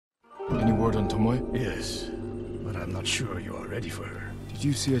Any word on Tomoe? Yes, but I'm not sure you are ready for her. Did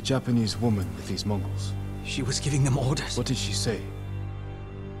you see a Japanese woman with these Mongols? She was giving them orders. What did she say?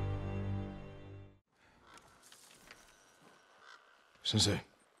 Sensei,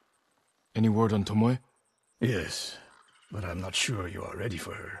 any word on Tomoe? Yes, but I'm not sure you are ready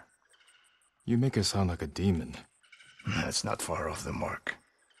for her. You make her sound like a demon. That's not far off the mark.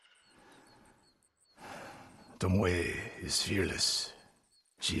 Tomoe is fearless.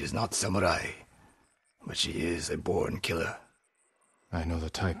 She is not samurai, but she is a born killer. I know the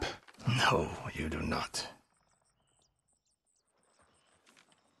type. No, you do not.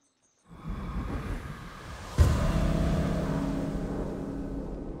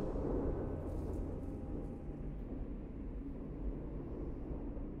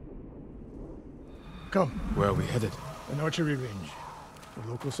 Come. Where are we headed? An archery range. The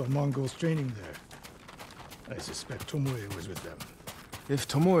locals saw Mongols training there. I suspect Tomoe was with them. If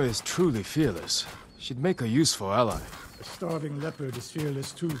Tomoe is truly fearless, she'd make a useful ally. A starving leopard is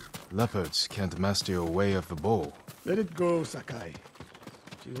fearless too. Leopards can't master your way of the bow. Let it go, Sakai.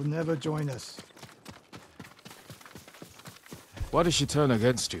 She will never join us. Why did she turn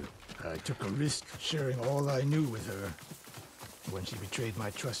against you? I took a risk sharing all I knew with her. When she betrayed my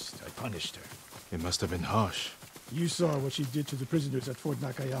trust, I punished her. It must have been harsh. You saw what she did to the prisoners at Fort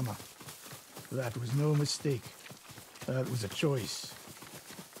Nakayama. That was no mistake. That was a choice.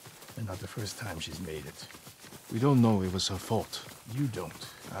 And not the first time she's made it. We don't know it was her fault. You don't.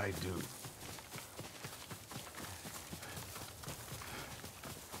 I do.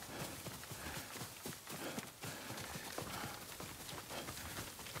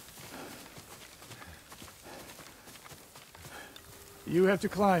 You have to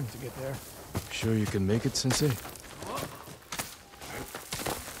climb to get there. Sure you can make it, Sensei?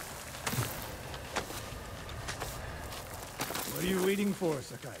 What are you waiting for,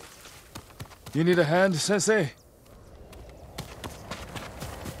 Sakai? You need a hand, Sensei?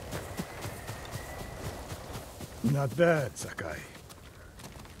 Not bad, Sakai.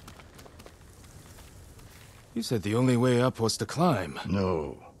 You said the only way up was to climb.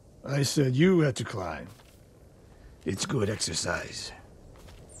 No. I said you had to climb. It's good exercise.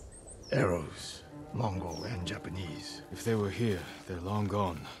 Arrows, Mongol and Japanese. If they were here, they're long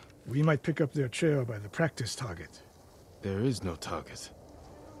gone. We might pick up their trail by the practice target. There is no target.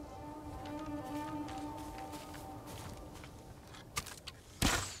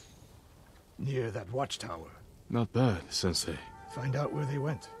 Near that watchtower. Not bad, Sensei. Find out where they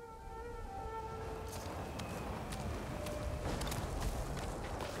went.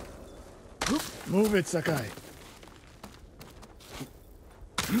 Move it, Sakai.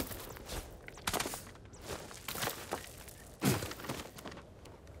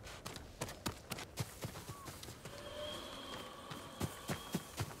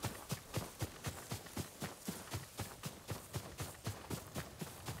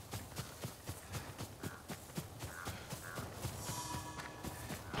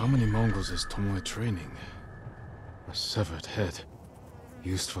 How many Mongols is Tomoe training? A severed head.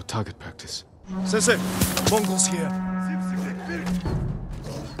 Used for target practice. Sensei, Mongols here.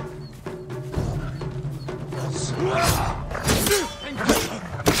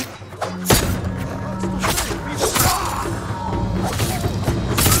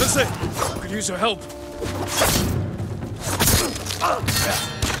 Sensei, could use your help.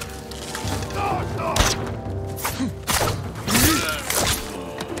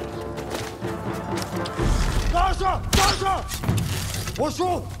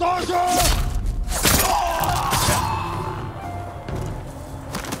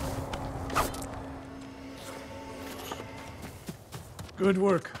 Good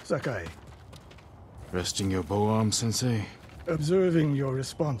work, Sakai. Resting your bow arm, Sensei? Observing your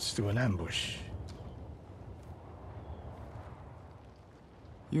response to an ambush.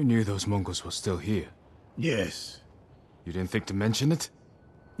 You knew those Mongols were still here. Yes. You didn't think to mention it?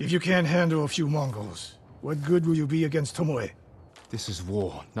 If you can't handle a few Mongols, what good will you be against Tomoe? This is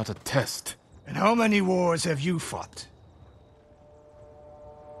war, not a test. And how many wars have you fought?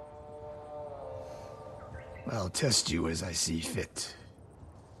 I'll test you as I see fit.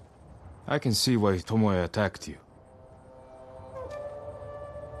 I can see why Tomoe attacked you.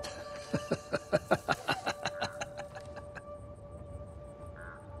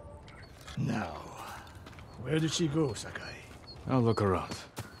 Now, where did she go, Sakai? I'll look around.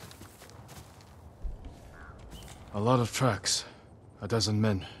 A lot of tracks. A dozen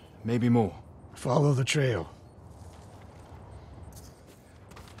men, maybe more. Follow the trail.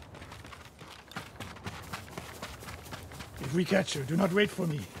 If we catch her, do not wait for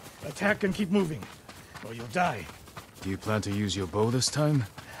me. Attack and keep moving, or you'll die. Do you plan to use your bow this time?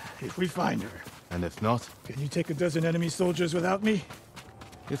 If we find her, And if not, can you take a dozen enemy soldiers without me?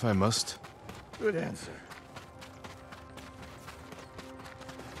 if I must. Good answer.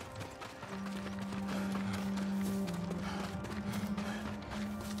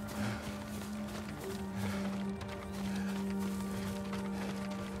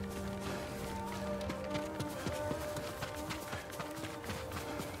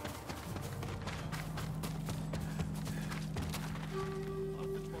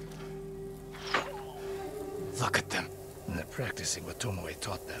 Look at them, And they're practicing what Tomoe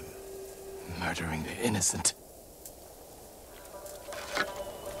taught them. murdering the innocent.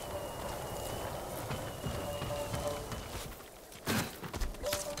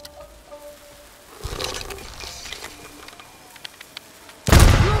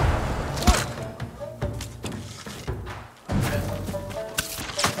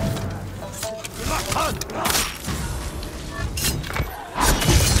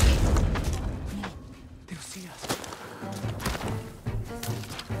 They'll see us.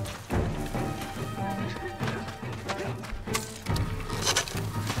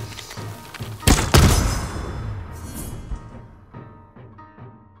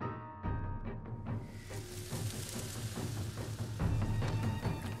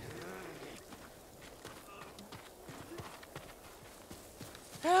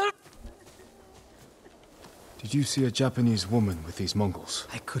 Help! Did you see a Japanese woman with these Mongols?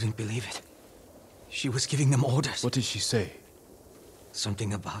 I couldn't believe it. She was giving them orders. What did she say?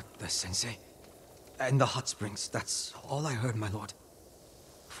 Something about the sensei. And the hot springs. That's all I heard, my lord.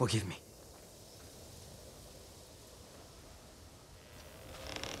 Forgive me.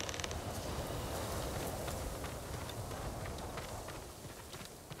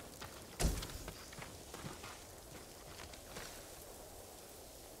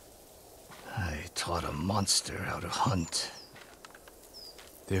 I taught a monster how to hunt.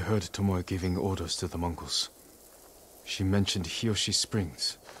 They heard Tomoe giving orders to the Mongols. She mentioned Hiyoshi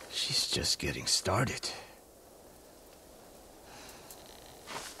Springs. She's just getting started.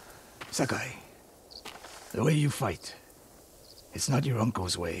 Sakai, the way you fight, it's not your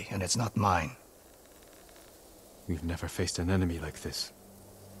uncle's way, and it's not mine. We've never faced an enemy like this.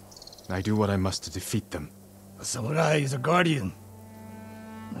 I do what I must to defeat them. A samurai is a guardian,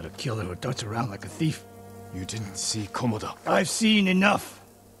 not a killer who darts around like a thief. You didn't see Komoda. I've seen enough.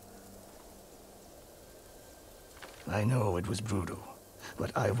 I know it was brutal,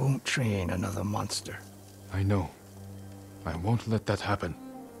 but I won't train another monster. I know. I won't let that happen.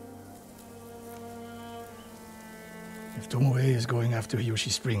 If Tomoe is going after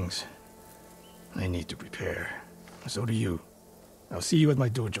Hiyoshi Springs, I need to prepare. So do you. I'll see you at my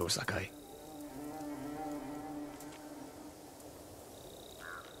dojo, Sakai.